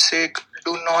 for God's sake,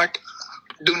 do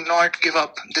not give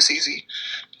up this easy.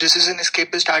 This is an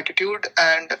escapist attitude,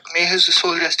 and may his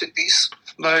soul rest in peace.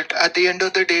 But at the end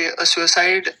of the day, a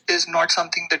suicide is not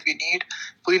something that we need.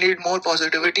 We need more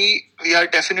positivity. We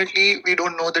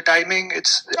don't know the timing.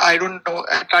 I don't know.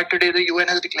 In fact, today the UN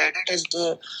has declared it as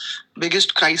the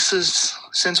biggest crisis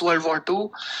since World War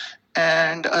II.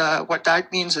 And what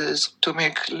that means is, to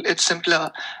make it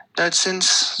simpler, that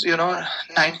since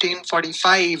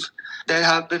 1945, there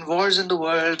have been wars in the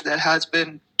world. There has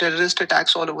been terrorist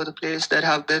attacks all over the place. There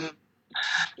have been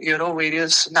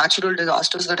various natural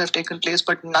disasters that have taken place,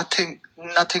 but nothing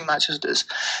matches this.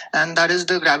 And that is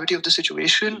the gravity of the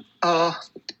situation.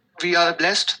 We are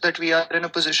blessed that we are in a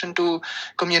position to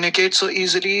communicate so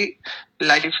easily.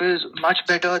 Life is much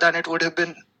better than it would have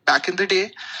been back in the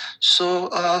day. So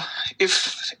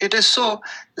if it is so,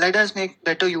 let us make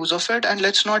better use of it, and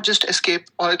let's not just escape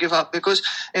or give up. Because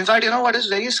in fact, what is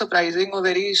very surprising or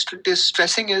very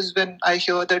distressing is when I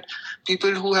hear that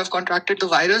people who have contracted the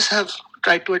virus have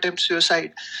tried to attempt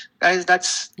suicide. Guys,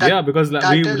 Yeah, because we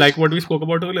that is, like what we spoke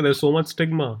about earlier. There's so much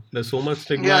stigma. There's so much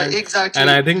stigma, yeah, and I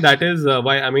exactly. think that is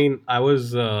why. I mean, I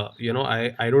was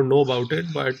I don't know about it,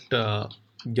 but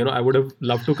I would have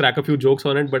loved to crack a few jokes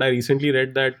on it. But I recently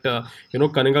read that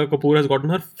Kanika Kapoor has gotten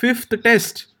her fifth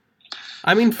test.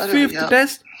 I mean, अरे fifth भैया,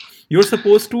 test. You're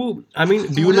supposed to. I mean,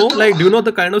 मुझे तो do you know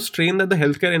the kind of strain that the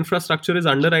healthcare infrastructure is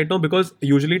under right now? Because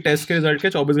usually test के result के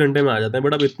 24 घंटे में आ जाते हैं,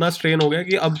 बट अब इतना स्ट्रेन हो गया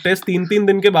कि अब टेस्ट 3 3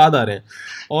 दिन के बाद आ रहे हैं.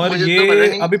 और मुझे तो पता ये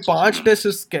नहीं अभी 5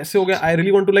 टेस्ट कैसे हो गया. I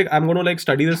really want to like I am gonna like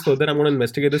study this further. I am gonna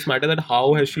investigate this matter that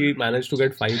how has she manage to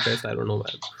get 5 test. I don't know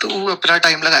man. तू अपना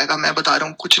time लगाएगा, मैं बता रहा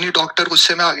हूँ. कुछ नहीं, doctor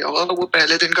गुस्से में आ गया होगा, वो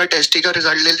पहले दिन का टेस्ट ही का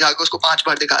रिजल्ट ले जाकर उसको 5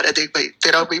 बार दिखा रहे, देख भाई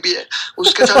तेरा कोई भी है,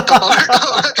 उसके साथ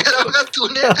कह रहा होगा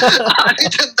तूने आधी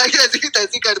जनता की ऐसी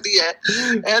तैसी कर दी है.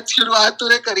 शुरुआत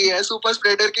तूने करी है सुपर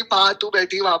स्प्रेडर की. माँ तू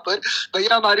बैठी वहां पर.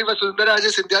 भैया हमारी वसुंधरा राजे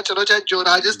सिंधिया, चलो चाहे जो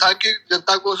राजस्थान की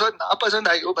जनता को ना पसंद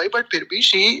आई हो भाई, बट फिर भी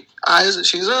she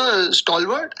is a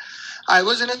stalwart. I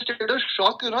was in a state of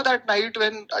shock, that night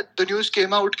when the news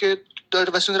came out that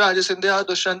Vasundhara Raje Scindia,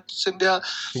 Dushyant Scindia,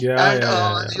 and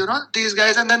these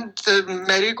guys, and then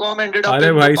Mary Kom ended up अरे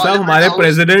in the भाई साहब, Parliament हमारे House.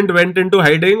 President went into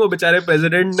hiding. वो बेचारे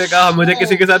president ने कहा मुझे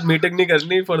किसी के साथ मीटिंग नहीं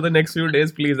करनी for the next few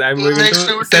days please. I am going Next few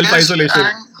into self days, isolation.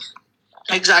 and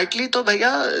exactly तो भैया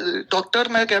डॉक्टर,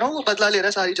 मैं कह रहा हूँ वो बदला ले रहा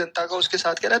है सारी जनता का. उसके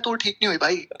साथ कह रहा है तू ठीक नहीं हुई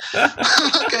भाई.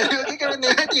 कह रही होगी कि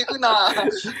मैं ठीक हूँ ना,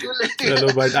 तू ले. चलो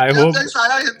बट आई जब होप. तक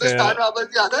सारा हिंदुस्तान वापस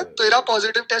नहीं आता तेरा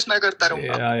पॉजिटिव टेस्ट मैं करता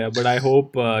रहूंगा. Yeah, but I hope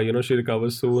she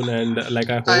recovers soon, and like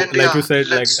I hope, And like you yeah, said,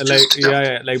 let's just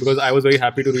like because I was very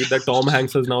happy to read that Tom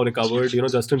Hanks has now recovered.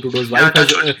 Justin Trudeau's yeah, wife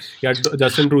has touch wood.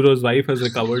 Justin Trudeau's wife has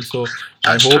recovered. So I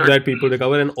Touch hope wood. that people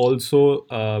recover, and also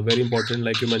very important,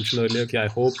 like you mentioned earlier, I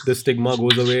hope this stigma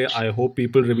goes away. I hope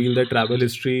people reveal their travel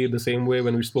history the same way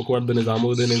when we spoke about the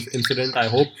Nizamuddin incident. I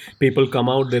hope people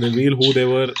come out, they reveal who they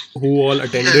were, who all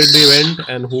attended the event,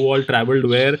 and who all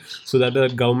traveled where, so that the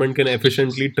government can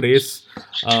efficiently trace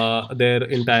their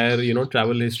entire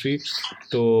travel history.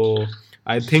 So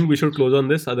I think we should close on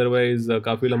this, otherwise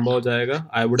काफी लंबा हो जाएगा.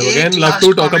 I would have again loved to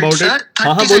talk about it.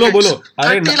 हाँ हाँ बोलो बोलो.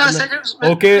 अरे 30 last seconds.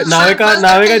 okay,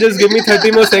 नावेका just give me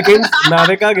 30 more seconds.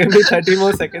 नावेका give me 30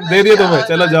 more seconds. दे दिए तुम्हें,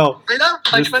 चलो जाओ. मेरा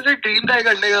बचपन से ड्रीम था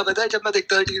करने का, पता है, जब मैं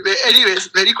देखता था टीवी पे. Anyways,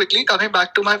 very quickly coming back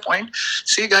to my point.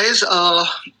 See guys,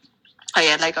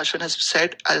 again, like Ashwin has said,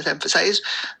 I'll emphasize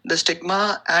the stigma,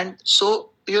 and so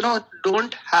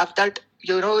don't have that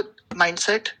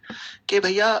mindset कि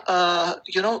भैया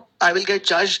I will get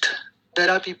judged. There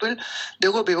are people,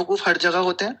 देखो बेवकूफ हर जगह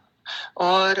होते हैं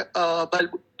और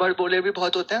बड़ बोले भी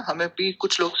बहुत होते हैं. हमें भी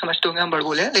कुछ लोग समझते होंगे हम बड़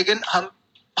बोले हैं, लेकिन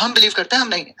हम बिलीव करते हैं हम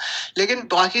नहीं हैं, लेकिन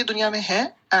बाकी दुनिया में है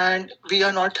and we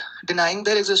are not denying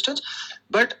their existence.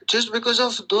 But just because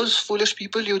of those foolish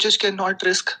people, you just cannot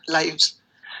risk lives.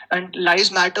 And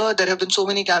lives matter. There have been so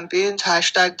many campaigns.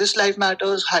 Hashtag this life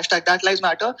matters. Hashtag that lives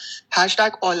matter.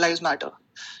 Hashtag all lives matter.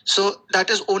 So that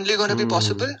is only going to be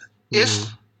possible if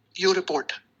you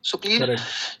report. So please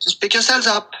just pick yourselves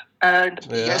up. And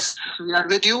yes, we are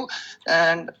with you.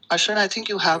 And Ashwin, I think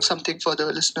you have something for the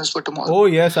listeners for tomorrow. Oh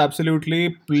yes, absolutely.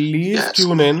 Please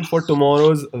tune in for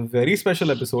tomorrow's very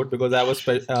special episode because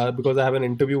because I have an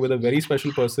interview with a very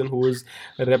special person who is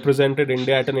represented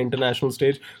India at an international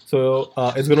stage. So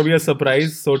it's going to be a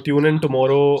surprise. So tune in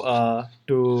tomorrow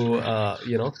to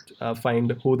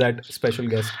find who that special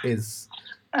guest is.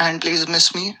 And please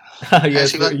miss me.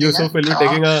 Yes, Yusuf will be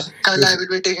taking a. कल I will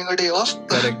be taking a day off.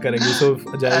 Correct. Yusuf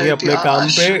जाएंगे अपने काम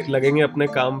पे, लगेंगे अपने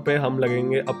काम पे, हम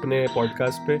लगेंगे अपने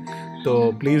podcast पे.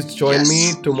 तो please join me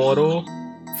tomorrow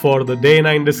for the day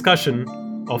 9 discussion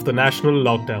of the national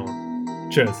lockdown.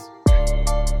 Cheers.